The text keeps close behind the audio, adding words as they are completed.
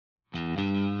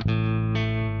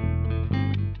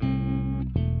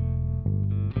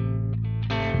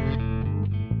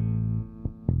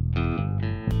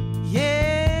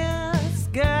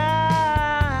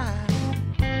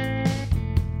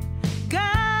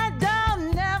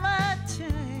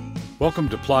Welcome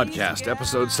to Plodcast,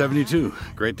 episode 72.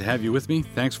 Great to have you with me.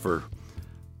 Thanks for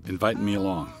inviting me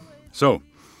along. So,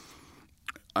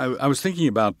 I was thinking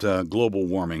about global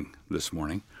warming this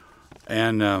morning,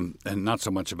 and not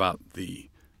so much about the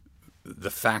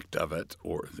fact of it,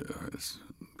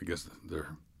 because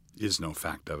there is no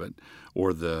fact of it,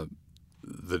 or the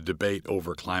debate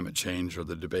over climate change or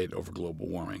the debate over global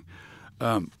warming.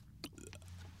 The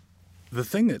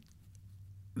thing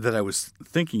that I was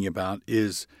thinking about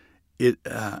is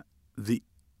the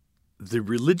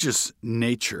religious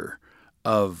nature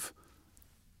of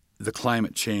the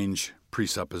climate change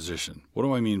presupposition. What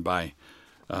do I mean by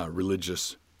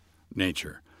religious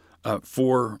nature?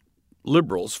 For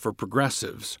liberals, for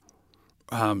progressives,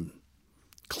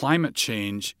 climate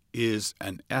change is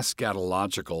an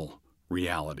eschatological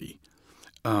reality.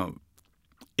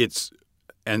 This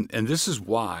is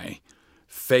why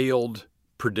failed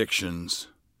predictions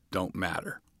don't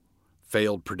matter.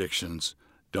 Failed predictions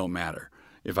don't matter.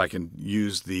 If I can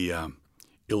use the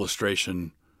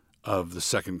illustration of the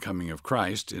second coming of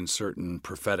Christ in certain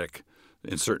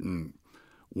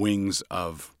wings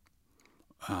of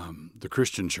the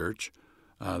Christian church,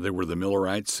 there were the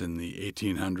Millerites in the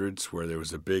 1800s, where there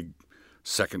was a big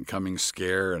second coming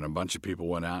scare, and a bunch of people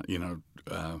went out,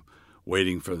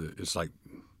 waiting for it's like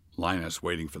Linus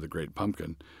waiting for the great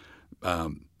pumpkin.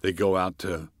 They go out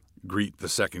to greet the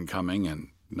second coming, and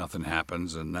nothing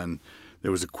happens. And then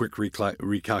there was a quick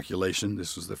recalculation.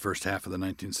 This was the first half of the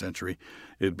 19th century.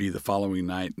 It'd be the following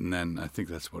night, and then I think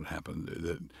that's what happened.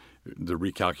 The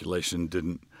recalculation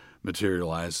didn't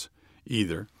materialize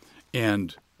either.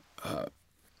 And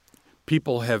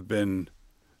people have been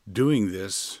doing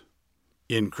this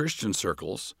in Christian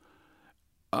circles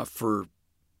for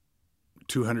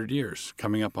 200 years,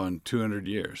 coming up on 200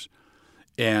 years.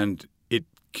 And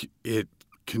it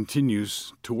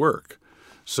continues to work.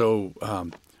 So,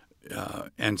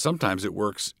 and sometimes it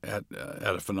works at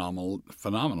a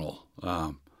phenomenal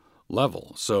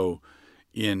level. So,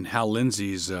 in Hal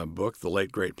Lindsey's book, The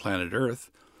Late Great Planet Earth,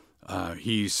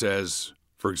 he says,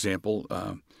 for example,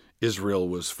 Israel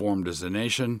was formed as a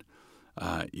nation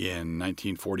in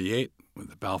 1948 with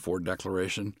the Balfour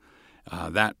Declaration.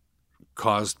 That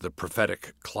caused the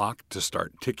prophetic clock to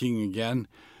start ticking again.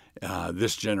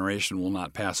 This generation will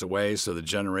not pass away, so the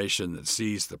generation that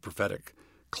sees the prophetic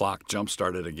clock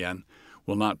jump-started again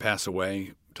will not pass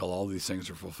away till all these things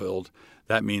are fulfilled.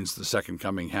 That means the second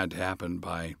coming had to happen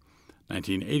by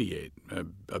 1988,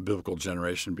 a biblical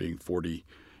generation being 40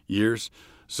 years.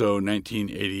 So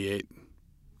 1988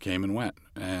 came and went,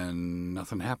 and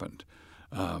nothing happened.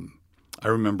 I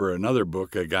remember another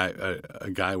book, a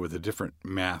guy with a different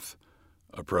math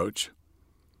approach.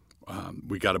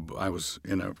 I was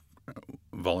in a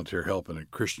volunteer help in a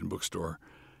Christian bookstore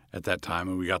at that time,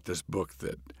 and we got this book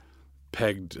that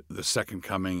pegged the second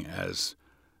coming as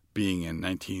being in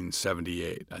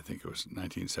 1978. I think it was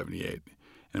 1978,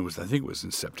 and I think it was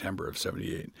in September of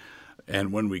 78.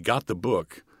 And when we got the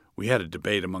book, we had a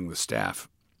debate among the staff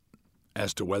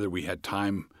as to whether we had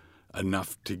time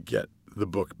enough to get the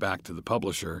book back to the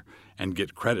publisher and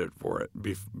get credit for it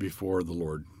before the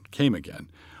Lord came again.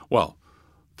 Well,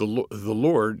 the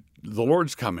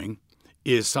Lord's coming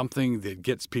is something that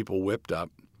gets people whipped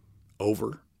up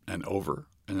over and over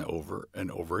and over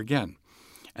and over again.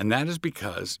 And that is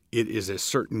because it is a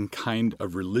certain kind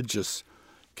of religious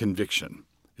conviction.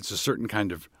 It's a certain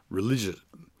kind of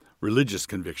religious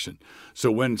conviction.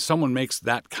 So when someone makes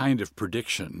that kind of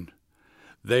prediction,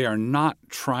 they are not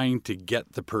trying to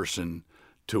get the person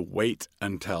to wait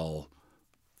until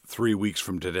 3 weeks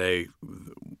from today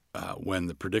when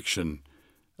the prediction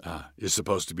is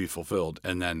supposed to be fulfilled,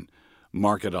 and then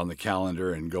mark it on the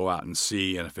calendar and go out and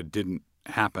see, and if it didn't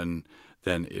happen,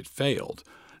 then it failed.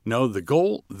 No, the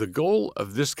goal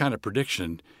of this kind of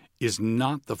prediction is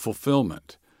not the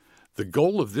fulfillment. The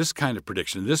goal of this kind of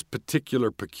prediction, this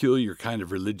particular peculiar kind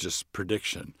of religious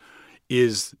prediction,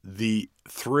 is the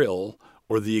thrill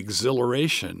or the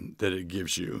exhilaration that it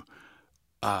gives you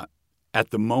at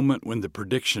the moment when the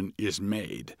prediction is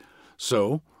made.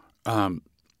 So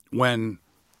when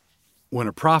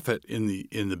a prophet in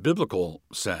the biblical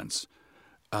sense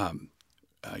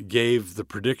gave the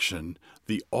prediction,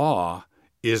 the awe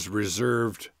is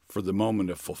reserved for the moment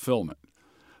of fulfillment.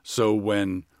 So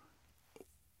when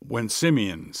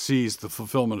Simeon sees the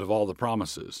fulfillment of all the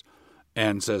promises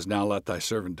and says, "Now let thy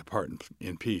servant depart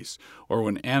in peace," or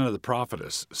when Anna the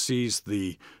prophetess sees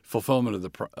the fulfillment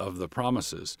of the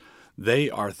promises, they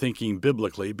are thinking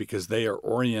biblically because they are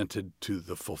oriented to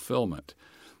the fulfillment.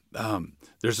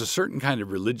 There's a certain kind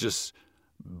of religious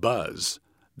buzz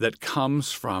that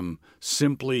comes from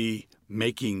simply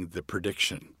making the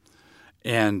prediction.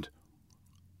 And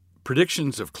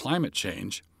predictions of climate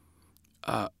change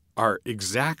are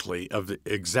exactly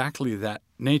that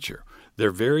nature.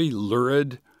 They're very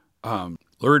lurid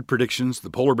predictions. The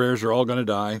polar bears are all going to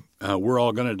die. We're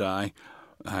all going to die.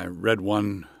 I read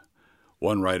one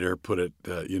writer put it,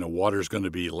 water's going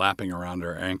to be lapping around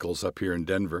our ankles up here in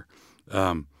Denver.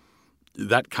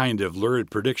 That kind of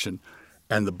lurid prediction.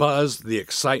 And the buzz, the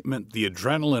excitement, the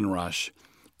adrenaline rush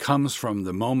comes from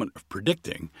the moment of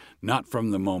predicting, not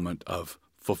from the moment of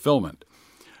fulfillment.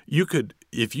 You could,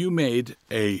 if you made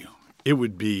it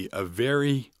would be a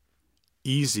very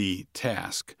easy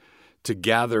task to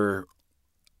gather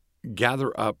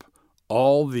up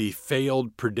all the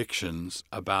failed predictions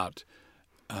about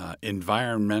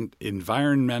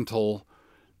environmental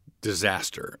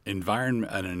disaster, an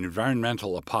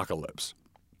environmental apocalypse.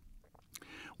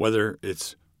 Whether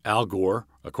it's Al Gore,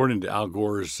 according to Al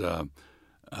Gore's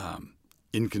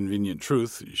Inconvenient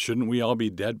Truth, shouldn't we all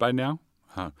be dead by now?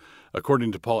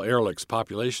 According to Paul Ehrlich's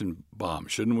population bomb,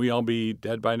 shouldn't we all be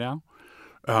dead by now?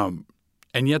 And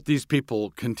yet these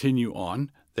people continue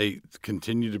on. They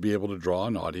continue to be able to draw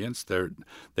an audience.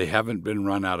 They haven't been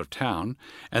run out of town.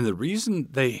 And the reason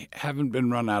they haven't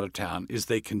been run out of town is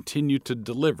they continue to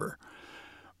deliver.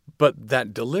 But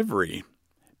that delivery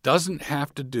doesn't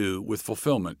have to do with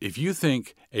fulfillment. If you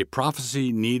think a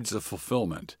prophecy needs a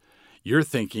fulfillment, you're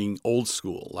thinking old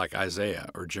school, like Isaiah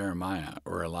or Jeremiah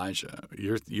or Elijah.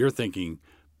 You're thinking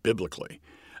biblically.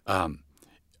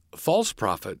 False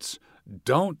prophets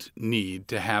don't need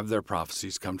to have their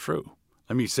prophecies come true.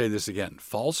 Let me say this again.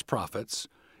 False prophets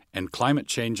and climate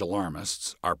change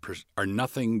alarmists are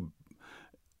nothing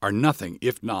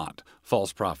if not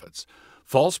false prophets.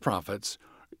 False prophets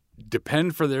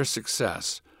depend for their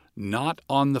success not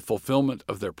on the fulfillment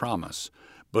of their promise,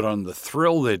 but on the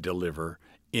thrill they deliver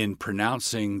in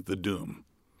pronouncing the doom.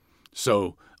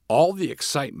 So all the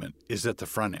excitement is at the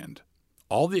front end.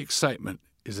 All the excitement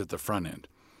is at the front end.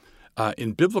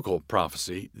 In biblical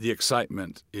prophecy, the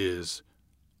excitement is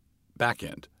back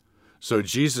end. So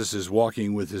Jesus is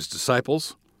walking with his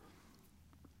disciples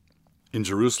in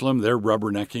Jerusalem. They're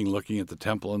rubbernecking, looking at the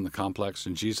temple and the complex.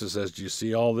 And Jesus says, "Do you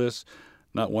see all this?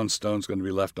 Not one stone's going to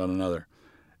be left on another."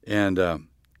 And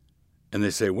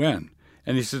they say, "When?"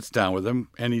 And he sits down with them,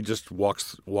 and he just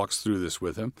walks through this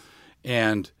with him.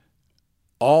 And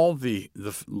all the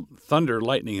thunder,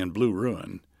 lightning, and blue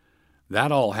ruin,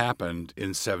 that all happened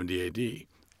in 70 A.D.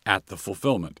 at the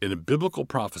fulfillment. In a biblical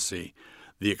prophecy,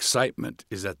 the excitement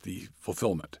is at the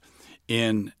fulfillment.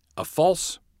 In a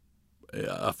false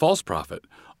prophet,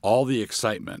 all the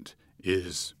excitement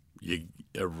is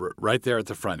right there at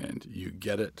the front end. You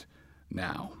get it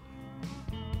now.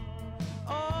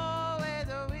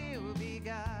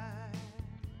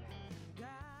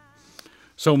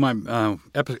 So my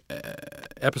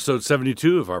episode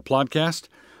 72 of our Plodcast,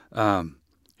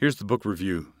 here's the book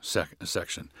review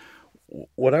section.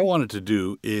 What I wanted to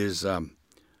do is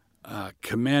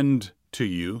commend to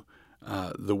you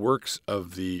the works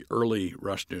of the early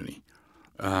Rushdoony.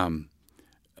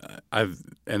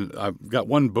 I've got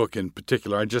one book in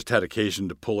particular. I just had occasion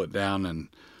to pull it down and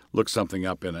look something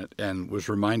up in it, and was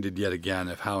reminded yet again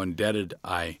of how indebted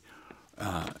I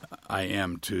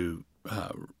am to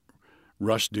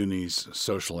Rushdoony's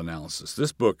social analysis.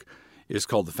 This book is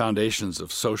called The Foundations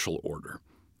of Social Order.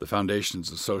 The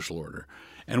Foundations of Social Order.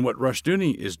 And what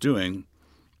Rushdoony is doing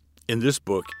in this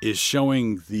book is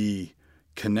showing the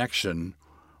connection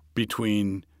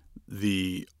between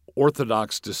the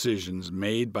orthodox decisions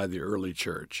made by the early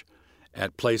church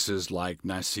at places like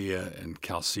Nicaea and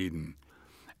Chalcedon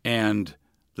and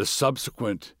the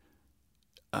subsequent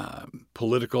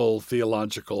political,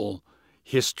 theological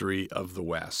history of the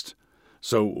West.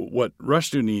 So what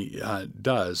Rushdoony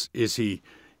does is he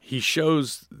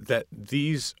shows that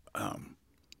these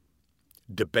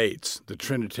debates, the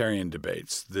Trinitarian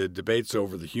debates, the debates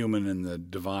over the human and the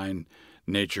divine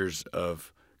natures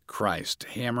of Christ,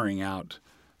 hammering out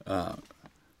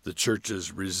the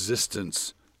church's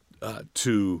resistance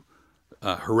to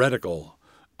heretical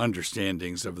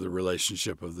understandings of the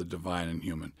relationship of the divine and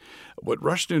human. What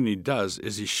Rushdoony does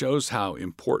is he shows how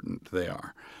important they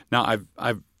are. Now,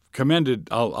 I've commended.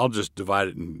 I'll just divide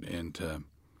it into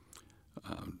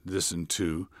this in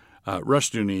two.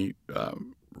 Rushdoony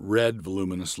read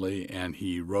voluminously, and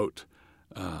he wrote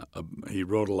a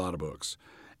lot of books.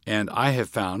 And I have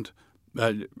found,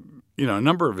 a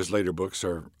number of his later books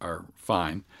are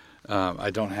fine. I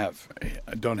don't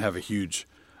have a huge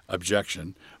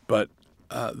objection, but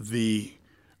the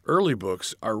early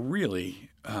books are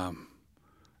really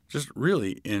just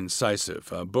really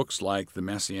incisive. Books like The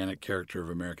Messianic Character of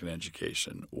American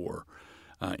Education, or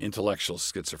Intellectual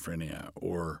Schizophrenia,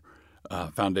 or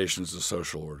foundations of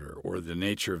social order or the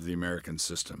nature of the American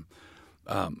system.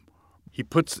 He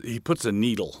puts a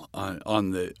needle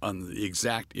on the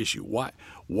exact issue.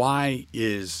 Why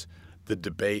is the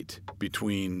debate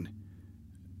between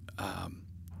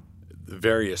the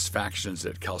various factions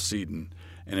at Chalcedon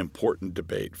an important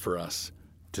debate for us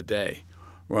today?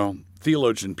 Well,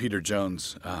 theologian Peter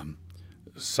Jones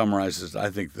summarizes, I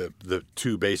think, the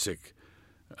two basic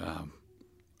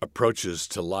approaches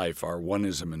to life are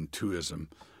oneism and twoism.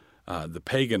 The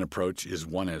pagan approach is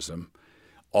oneism.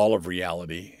 All of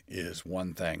reality is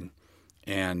one thing.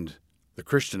 And the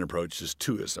Christian approach is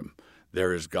twoism.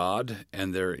 There is God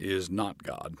and there is not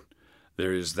God.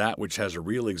 There is that which has a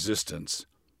real existence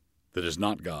that is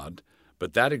not God,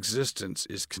 but that existence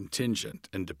is contingent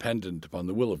and dependent upon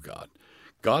the will of God.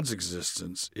 God's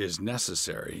existence is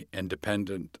necessary and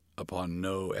dependent upon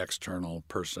no external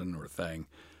person or thing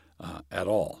at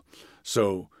all.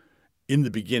 So in the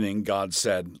beginning, God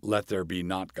said, "Let there be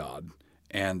not God,"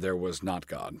 and there was not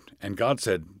God. And God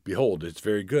said, "Behold, it's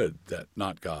very good that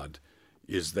not God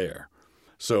is there."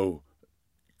 So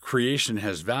creation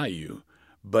has value,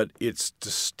 but it's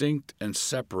distinct and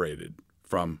separated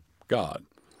from God.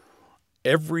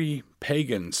 Every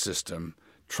pagan system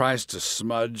tries to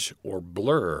smudge or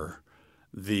blur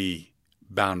the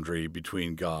boundary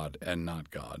between God and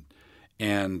not God.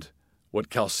 And what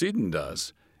Chalcedon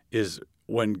does is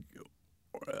when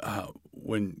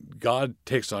God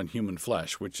takes on human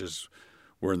flesh, which is,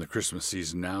 we're in the Christmas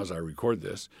season now as I record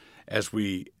this, as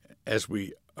we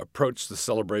approach the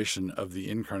celebration of the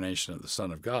incarnation of the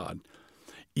Son of God,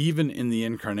 even in the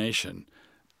incarnation,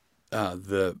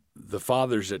 the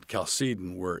fathers at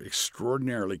Chalcedon were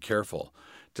extraordinarily careful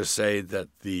to say that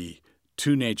the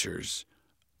two natures,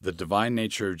 the divine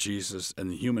nature of Jesus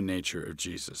and the human nature of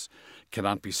Jesus,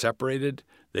 cannot be separated,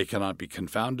 they cannot be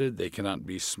confounded, they cannot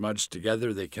be smudged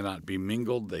together, they cannot be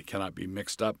mingled, they cannot be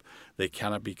mixed up, they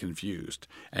cannot be confused.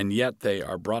 And yet they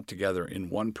are brought together in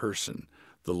one person,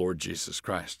 the Lord Jesus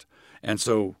Christ. And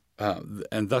so,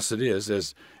 and thus it is,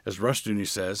 as Rushdoony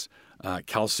says,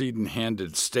 Chalcedon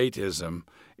handed statism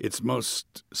its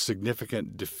most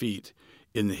significant defeat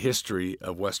in the history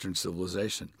of Western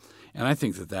civilization. And I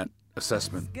think that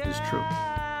assessment is true.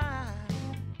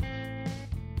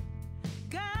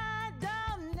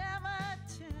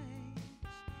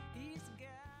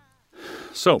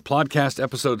 So, Plodcast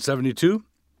episode 72,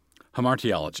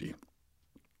 Hamartiology.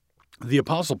 The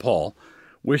Apostle Paul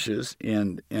wishes,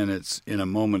 and it's in a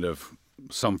moment of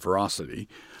some ferocity,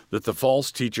 that the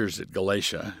false teachers at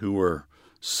Galatia, who were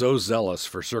so zealous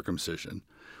for circumcision,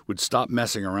 would stop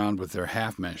messing around with their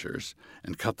half measures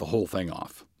and cut the whole thing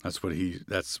off. That's what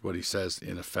he says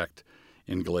in effect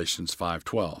in Galatians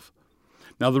 5:12.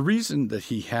 Now, the reason that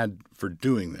he had for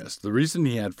doing this, the reason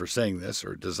he had for saying this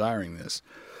or desiring this,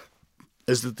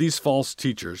 is that these false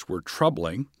teachers were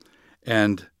troubling,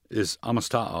 and is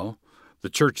Anastatoo, the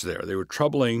church there. They were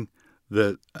troubling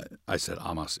I said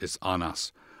Amos, it's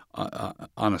Anas,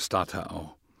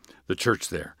 Anastatoo, the church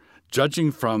there.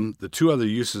 Judging from the two other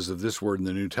uses of this word in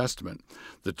the New Testament,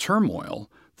 the turmoil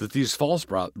that these false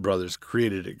brothers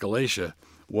created at Galatia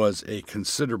was a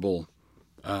considerable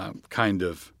kind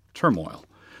of turmoil.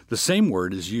 The same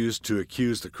word is used to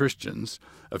accuse the Christians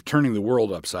of turning the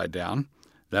world upside down.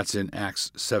 That's in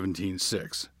Acts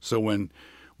 17:6. So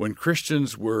when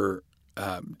Christians were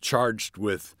charged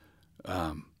with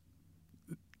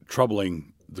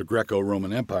troubling the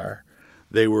Greco-Roman Empire,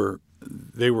 they were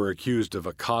accused of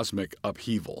a cosmic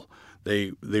upheaval.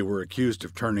 They were accused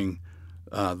of turning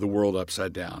the world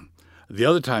upside down. The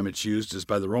other time it's used is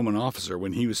by the Roman officer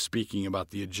when he was speaking about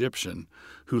the Egyptian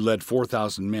who led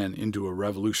 4,000 men into a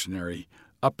revolutionary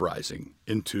uprising,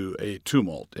 into a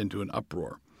tumult, into an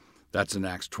uproar. That's in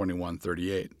Acts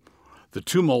 21:38. The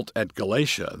tumult at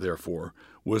Galatia, therefore,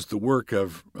 was the work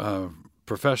of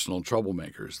professional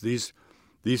troublemakers.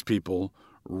 These people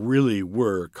really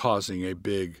were causing a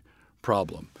big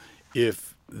problem.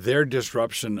 If their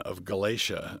disruption of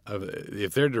Galatia,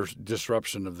 if their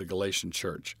disruption of the Galatian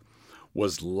church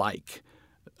was like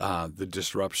the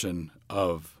disruption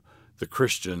of the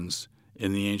Christians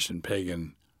in the ancient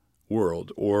pagan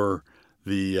world, or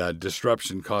the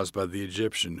disruption caused by the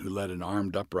Egyptian who led an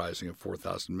armed uprising of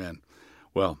 4,000 men,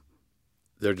 well,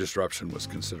 their disruption was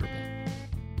considerable.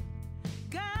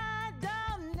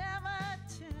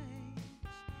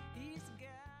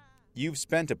 You've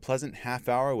spent a pleasant half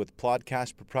hour with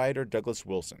Plodcast proprietor Douglas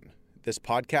Wilson. This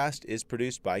podcast is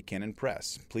produced by Canon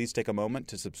Press. Please take a moment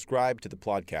to subscribe to the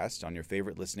Plodcast on your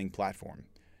favorite listening platform.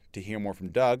 To hear more from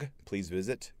Doug, please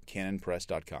visit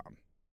canonpress.com.